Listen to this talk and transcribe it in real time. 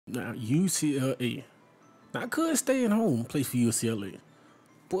Now UCLA. Now I could stay at home, play for UCLA.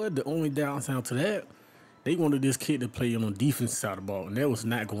 But the only downside to that, they wanted this kid to play on the defense side of the ball, and that was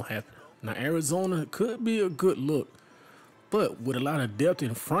not gonna happen. Now Arizona could be a good look, but with a lot of depth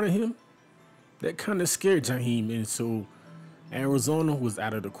in front of him, that kind of scared Jaheim, and so Arizona was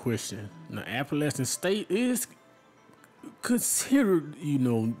out of the question. Now Appalachian State is considered,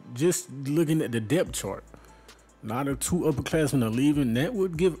 just looking at the depth chart. A lot of 2 upperclassmen are leaving. That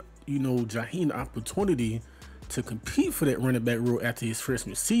would give, Jaheim the opportunity to compete for that running back role after his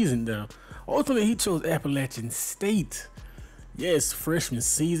freshman season. Now, ultimately, he chose Appalachian State. Yes, freshman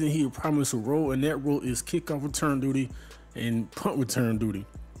season, he promised a role, and that role is kickoff return duty and punt return duty.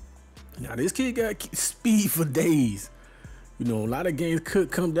 Now, this kid got speed for days. A lot of games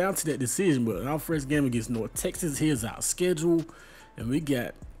could come down to that decision, but our first game against North Texas, here's our schedule, and we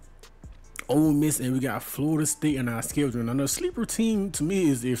got Ole Miss and we got Florida State in our schedule. And the sleeper team to me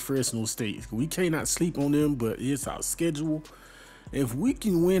is Fresno State. We cannot sleep on them, but it's our schedule. If we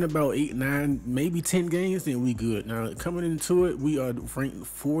can win about 8, 9, maybe 10 games, then we good. Now coming into it, we are ranked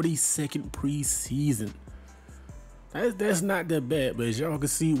 42nd preseason. That's not that bad, but as y'all can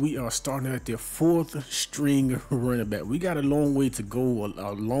see, we are starting at the 4th string running back. We got a long way to go,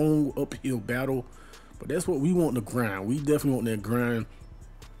 a long uphill battle, but that's what we want to grind. We definitely want that grind.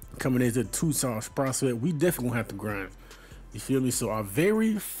 Coming into the Tucson prospect, we definitely gonna have to grind. You feel me? So our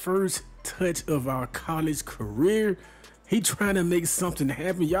very first touch of our college career, he trying to make something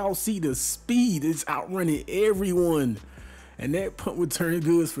happen. Y'all see the speed, it's outrunning everyone. And that punt return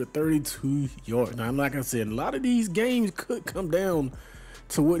goods for 32 yards. Now, like I said, a lot of these games could come down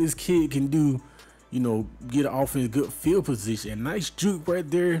to what this kid can do, get an offense, good field position. And nice juke right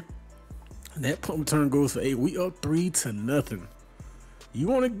there. And that punt return goes for 8. We up 3-0.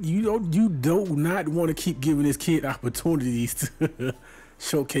 You do not want to keep giving this kid opportunities to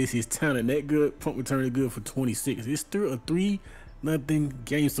showcase his talent. That good punt return is good for 26. It's still a 3-0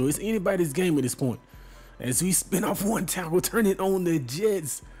 game, so it's anybody's game at this point. As we spin off one tackle, turn it on the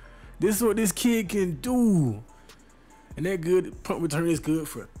Jets. This is what this kid can do. And that good punt return is good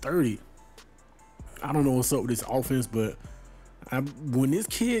for 30. I don't know what's up with this offense, but when this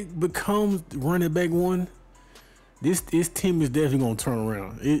kid becomes running back 1, this team is definitely going to turn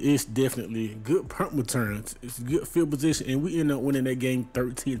around. It's definitely good punt returns. It's good field position, and we end up winning that game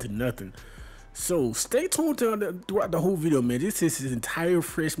 13-0. So stay tuned throughout the whole video, man. This is his entire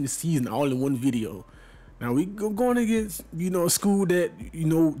freshman season all in one video. Now we going against, a school that,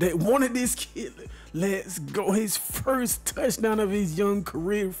 that wanted this kid. Let's go. His first touchdown of his young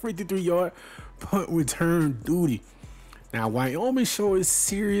career, 53-yard punt return duty. Now, Wyoming showed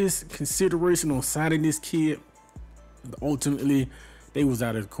serious consideration on signing this kid. But ultimately, they was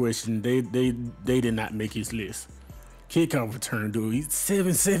out of the question. They did not make his list. Kickoff return dude. He's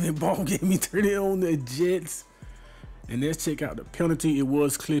 7-7 ball game. He turned it on the Jets. And let's check out the penalty. It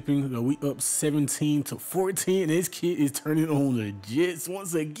was clipping. We up 17-14. This kid is turning on the Jets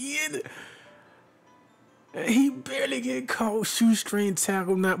once again. And he barely get caught. Shoestring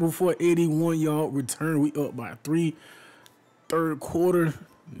tackle, not before 81-yard return. We up by 3. Third quarter.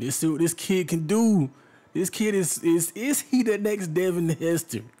 Let's see what this kid can do. This kid is he the next Devin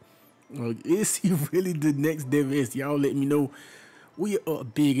Hester? Is he really the next Devin Hester? Y'all let me know. We are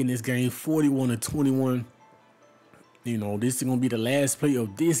up big in this game, 41-21. This is gonna be the last play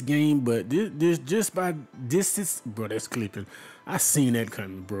of this game, but this just by distance, bro. That's clipping. I seen that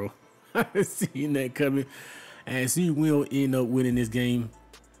coming, bro. I seen that coming. And so we will end up winning this game,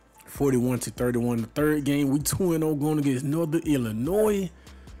 41-31. The third game, we 2-0 going against Northern Illinois.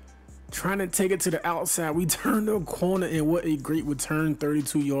 Trying to take it to the outside. We turned the corner, and what a great return.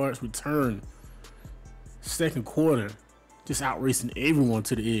 32 yards return. Second quarter, just outracing everyone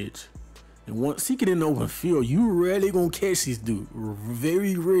to the edge. And once he get in the open field, you rarely gonna catch this dude.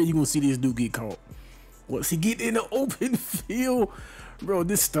 Very rare you gonna see this dude get caught. Once he get in the open field, bro,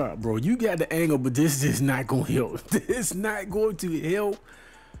 this stop, bro. You got the angle, but this is not gonna help. This not going to help.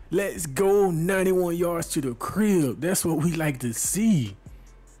 Let's go. 91 yards to the crib. That's what we like to see.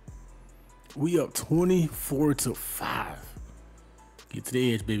 We up 24-5. Get to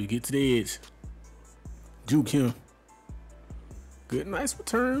the edge, baby. Get to the edge. Juke him. Good, nice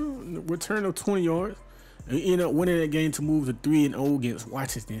return. Return of 20 yards. And we end up winning that game to move to 3-0 against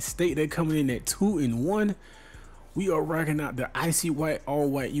Washington State. They're coming in at 2-1. We are rocking out the icy white, all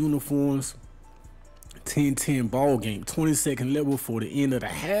white uniforms. 10-10 ball game. 22nd level for the end of the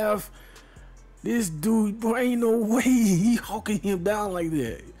half. This dude, bro, ain't no way he hawking him down like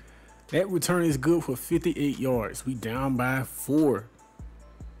that. That return is good for 58 yards. We down by 4.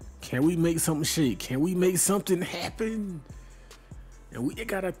 Can we make something shake? Can we make something happen? And we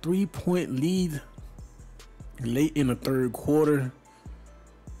got a 3-point lead late in the third quarter.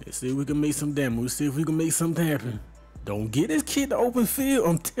 Let's see if we can make some damage. Let's see if we can make something happen. Don't get this kid the open field.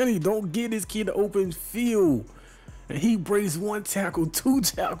 I'm telling you, don't get this kid the open field. And he breaks 1 tackle, 2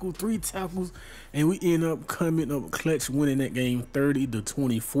 tackles, 3 tackles, and we end up coming up clutch, winning that game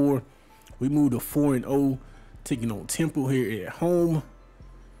 30-24. We moved to 4-0, taking on Temple here at home.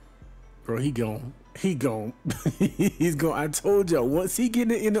 Bro, he gone. He gone. He's gone. I told y'all, once he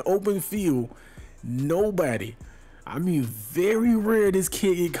get in the open field, nobody, I mean, very rare this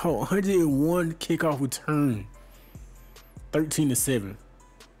kid get caught. 101 kickoff return. 13-7.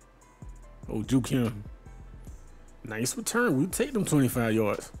 Oh, juke him. Nice return. We take them 25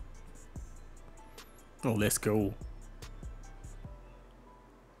 yards. Oh, let's go.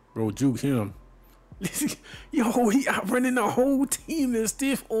 Bro, juke him. Yo, he outrunning the whole team and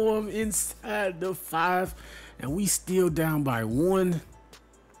stiff arm inside the 5. And we still down by 1.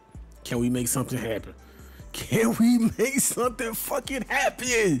 Can we make something happen? Can we make something fucking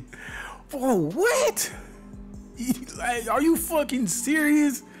happen? Bro, what? Like, are you fucking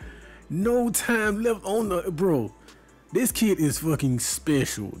serious? No time left on the, bro. This kid is fucking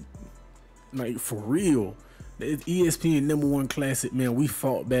special. Like, for real. The ESPN #1 classic, man. We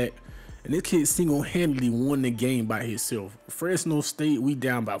fought back. And this kid single-handedly won the game by himself. Fresno State, we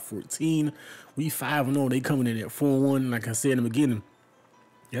down by 14. We 5-0. They coming in at 4-1. Like I said in the beginning,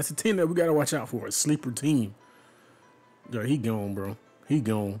 that's a team that we got to watch out for. A sleeper team. Yo, he gone, bro. He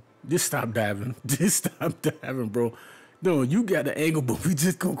gone. Just stop diving. Just stop diving, bro. No, you got the angle, but we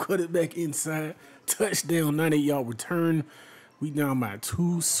just gonna cut it back inside. Touchdown, 98-yard return. We down by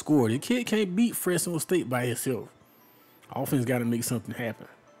 2 score. The kid can't beat Fresno State by himself. Offense got to make something happen.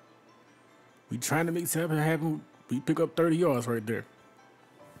 We trying to make something happen. We pick up 30 yards right there.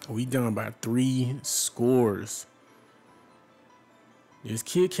 We down by 3 scores. This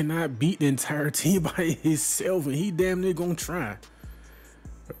kid cannot beat the entire team by himself, and he damn near gonna try.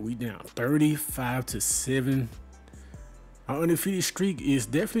 But we down 35-7. Our undefeated streak is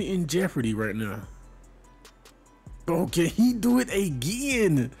definitely in jeopardy right now. Bro, can he do it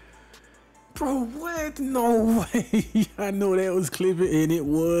again? Bro, what? No way. I know that was clipping, and it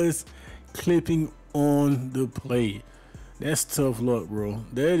was clipping on the play. That's tough luck, bro.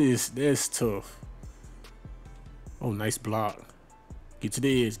 That's tough. Oh, nice block. Get to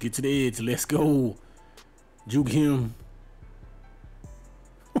the edge. Get to the edge. Let's go. Juke him.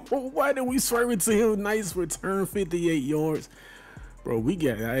 Why did we swerve it to him? Nice return, 58 yards. Bro, we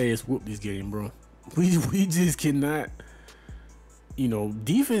got our ass whooped this game, bro. We just cannot, you know,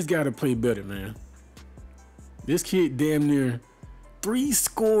 defense got to play better, man. This kid damn near 3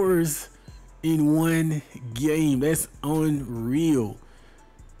 scores in 1 game. That's unreal.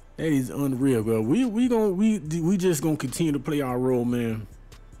 That is unreal, bro. We just gonna continue to play our role, man.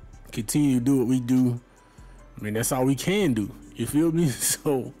 Continue to do what we do. I mean, that's all we can do. You feel me?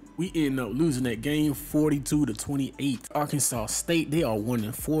 So we end up losing that game 42-28. Arkansas State, they are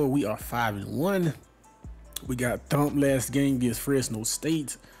 1-4. We are 5-1. We got thumped last game against Fresno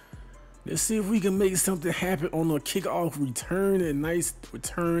State. Let's see if we can make something happen on a kickoff return. A nice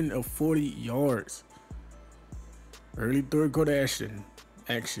return of 40 yards. Early third quarter action.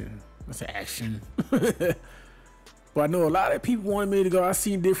 What's action? But I know a lot of people wanted me to go. I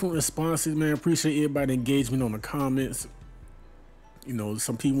seen different responses, man. Appreciate everybody's engagement on the comments. You know,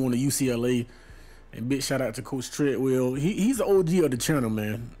 some people want to UCLA. And big shout out to Coach Treadwell. He's the OG of the channel,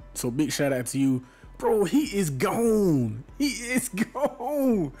 man. So big shout out to you. Bro, he is gone. He is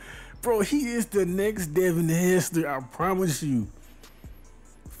gone. Bro, he is the next Devin Hester, I promise you.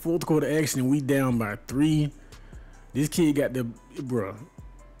 Fourth quarter action, we down by 3. This kid got the, bro,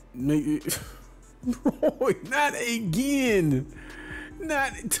 not again.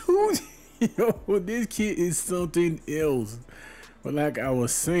 Not 2. Yo, this kid is something else. But like I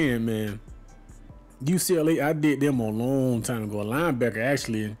was saying, man, UCLA, I did them a long time ago, a linebacker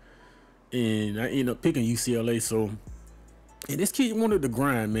actually, and I ended up picking UCLA. So, and this kid wanted to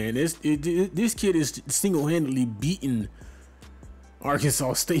grind, man. This kid is single-handedly beating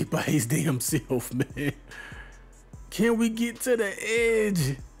Arkansas State by his damn self, man. Can we get to the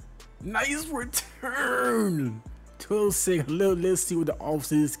edge? Nice return. 12 seconds. Let's see what the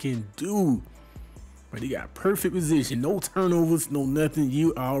offense can do. But he got perfect position. No turnovers, no nothing.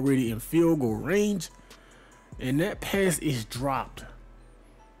 You already in field goal range. And that pass is dropped.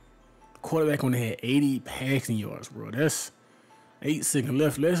 Quarterback only had 80 passing yards, bro. That's 8 seconds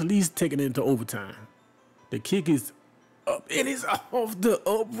left. Let's at least take it into overtime. The kick is up. It is off the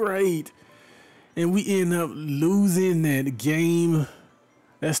upright. And we end up losing that game.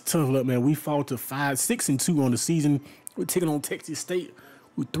 That's tough luck, man. We fall to 6-2 on the season. We're taking on Texas State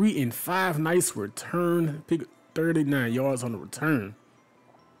with 3 and 5. Nice return. Pick 39 yards on the return.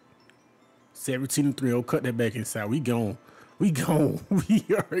 17-3. Oh, cut that back inside. We gone. We gone. We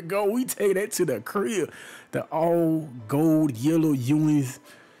are gone. We take that to the crib. The all gold, yellow unis.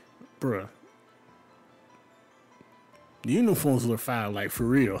 Bruh. The uniforms look fine, like for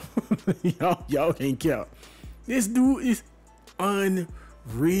real. y'all can't count. This dude is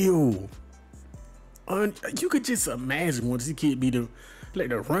unreal. You could just imagine what this kid be the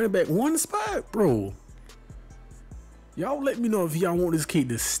running back one spot, bro. Y'all let me know if y'all want this kid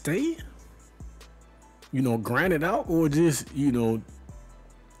to stay, grind it out, or just, he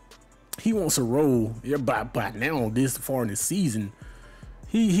wants a role. Yeah, by now, this far in the season,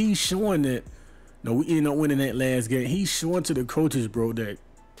 he's showing that. No, we ended up winning that last game. He's showing to the coaches, bro, that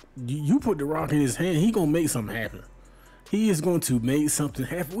you put the rock in his hand, he gonna make something happen. He is going to make something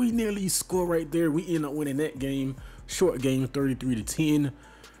happen. We nearly score right there. We end up winning that game. Short game, 33-10.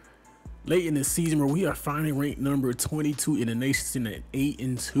 Late in the season, where we are finally ranked number 22 in the nation at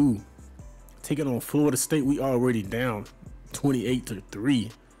 8-2. Taking on Florida State, we already down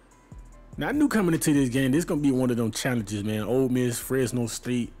 28-3. Now, I knew coming into this game, this is going to be one of them challenges, man. Ole Miss, Fresno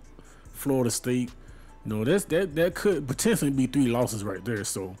State, Florida State. That could potentially be 3 losses right there.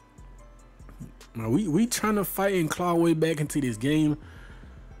 So, we trying to fight and claw our way back into this game.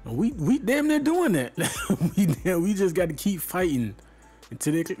 We damn near doing that. we just got to keep fighting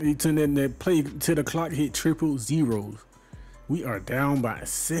until the clock hit triple zeros. We are down by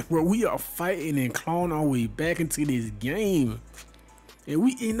 7. Bro, we are fighting and clawing our way back into this game, and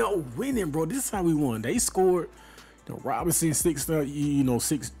we end up winning, bro. This is how we won. They scored. Robinson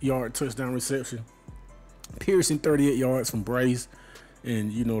 6-yard touchdown reception. Peterson 38 yards from Bryce.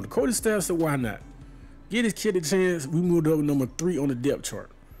 And, the coaching staff said, why not? Get this kid a chance. We moved up to number 3 on the depth chart.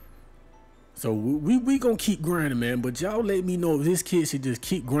 So we going to keep grinding, man. But y'all let me know if this kid should just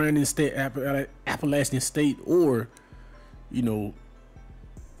keep grinding, stay at Appalachian State, or,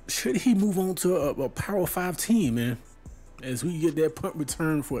 should he move on to a Power 5 team, man? As we get that punt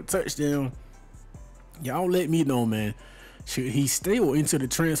return for a touchdown, y'all let me know, man. Should he stay or into the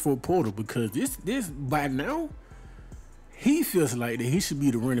transfer portal? Because this by now, he feels like that he should be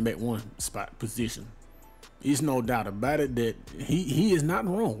the running back 1 spot position. There's no doubt about it that he is not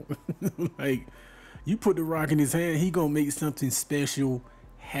wrong. Like, you put the rock in his hand, he gonna make something special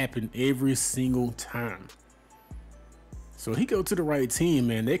happen every single time. So he go to the right team,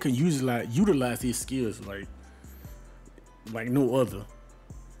 man. They can utilize his skills like no other.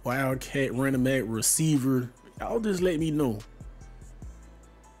 Wildcat, running back, receiver. Y'all just let me know.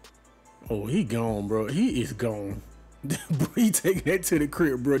 Oh, he gone, bro. He is gone. He taking that to the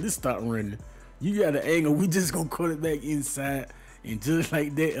crib, bro. Just stop running. You got an angle. We just gonna cut it back inside, and just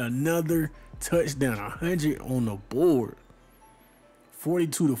like that, another touchdown. 100 on the board.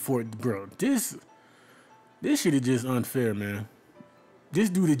 42-40, bro. This shit is just unfair, man.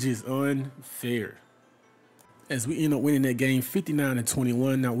 This dude is just unfair. As we end up winning that game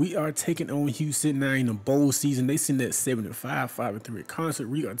 59-21. Now we are taking on Houston now in the bowl season. They send that 7-5, 5-3 at concert.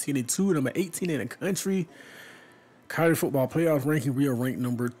 We are 10-2, number 18 in the country. College football playoff ranking, we are ranked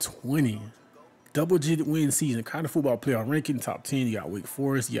number 20. Double-digit win season. College football playoff ranking, top 10. You got Wake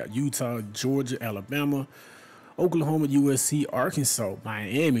Forest, you got Utah, Georgia, Alabama, Oklahoma, USC, Arkansas,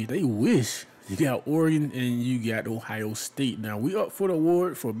 Miami. They wish. You got Oregon and you got Ohio State. Now we up for the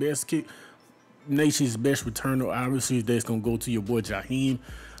award for best kick. Nation's best returner. Obviously, that's gonna go to your boy Jaheim.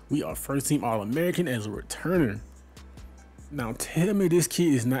 We are first team All-American as a returner. Now tell me this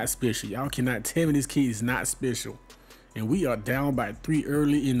kid is not special. Y'all cannot tell me this kid is not special. And we are down by 3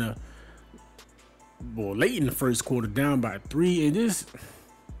 early in the late in the first quarter, down by 3, and this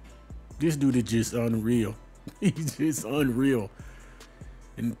dude is just unreal. He's just unreal.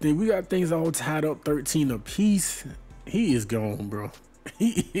 And then we got things all tied up, 13 apiece. He is gone, bro.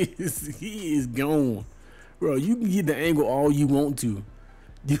 He is gone, bro. You can get the angle all you want to.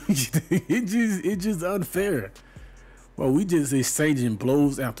 It's just unfair. Well, we just exchanging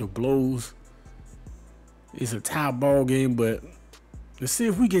blows after blows. It's a tie ball game, but let's see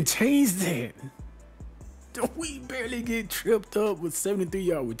if we can change that. We barely get tripped up with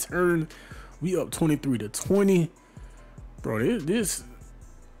 73-yard return. We up 23-20, bro. This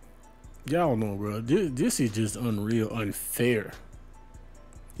y'all know, bro. This is just unreal, unfair.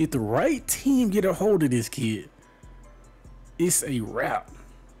 If the right team get a hold of this kid, it's a wrap.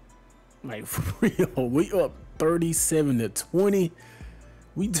 Like, for real, we up 37-20.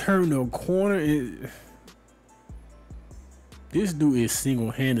 We turn the corner, and this dude is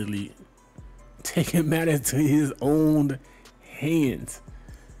single-handedly taking matters to his own hands.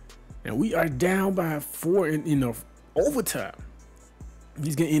 And we are down by 4 in the overtime.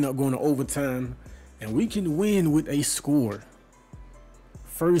 He's gonna end up going to overtime, and we can win with a score.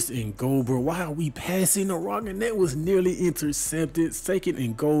 1st and goal, bro. Why are we passing the rock? And that was nearly intercepted. 2nd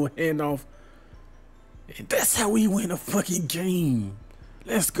and goal, handoff. And that's how we win a fucking game.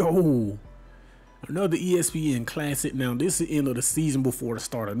 Let's go. Another ESPN classic. Now, this is the end of the season before the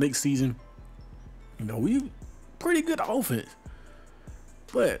start of next season. You know, we pretty good offense.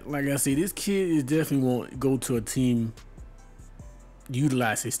 But, like I said, this kid is definitely want to go to a team,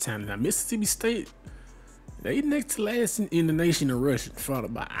 utilize his talent. Now, Mississippi State, they next to last in the nation in rushing,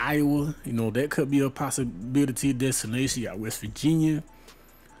 followed by Iowa. You know, that could be a possibility destination. You got West Virginia.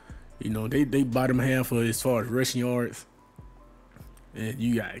 You know, they bottom half as far as rushing yards. And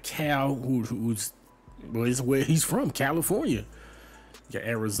you got Cal, who's where he's from, California. You got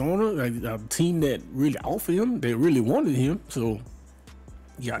Arizona, a team that really offered him. They really wanted him. So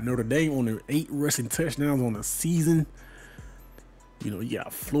you got Notre Dame on their 8 rushing touchdowns on the season. You know, you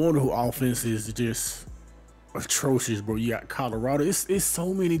got Florida, who offense is just atrocious, bro. You got Colorado. It's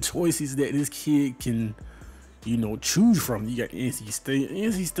so many choices that this kid can, you know, choose from. You got NC State.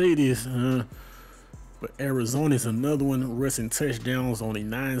 NC State is, but Arizona is another one. Rushing touchdowns on a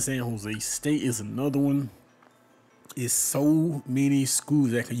 9. San Jose State is another one. It's so many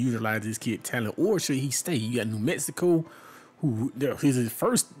schools that can utilize this kid talent. Or should he stay? You got New Mexico, who is his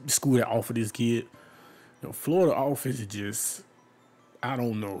first school that offered this kid. You know, Florida offense is just, I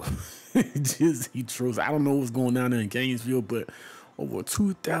don't know. He throws. I don't know what's going on there in Gainesville, but over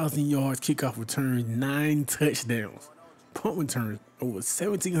 2,000 yards, kickoff returns, 9 touchdowns, punt returns, over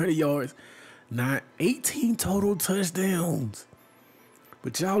 1,700 yards, 18 total touchdowns.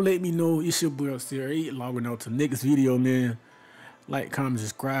 But y'all let me know. It's your boy Xavier. Logging out to next video, man. Like, comment,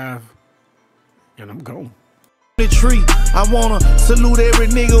 subscribe, and I'm gone. The tree. I wanna salute every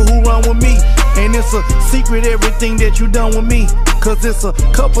nigga who run with me. And it's a secret everything that you done with me. Cause it's a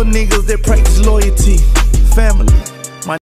couple niggas that practice loyalty.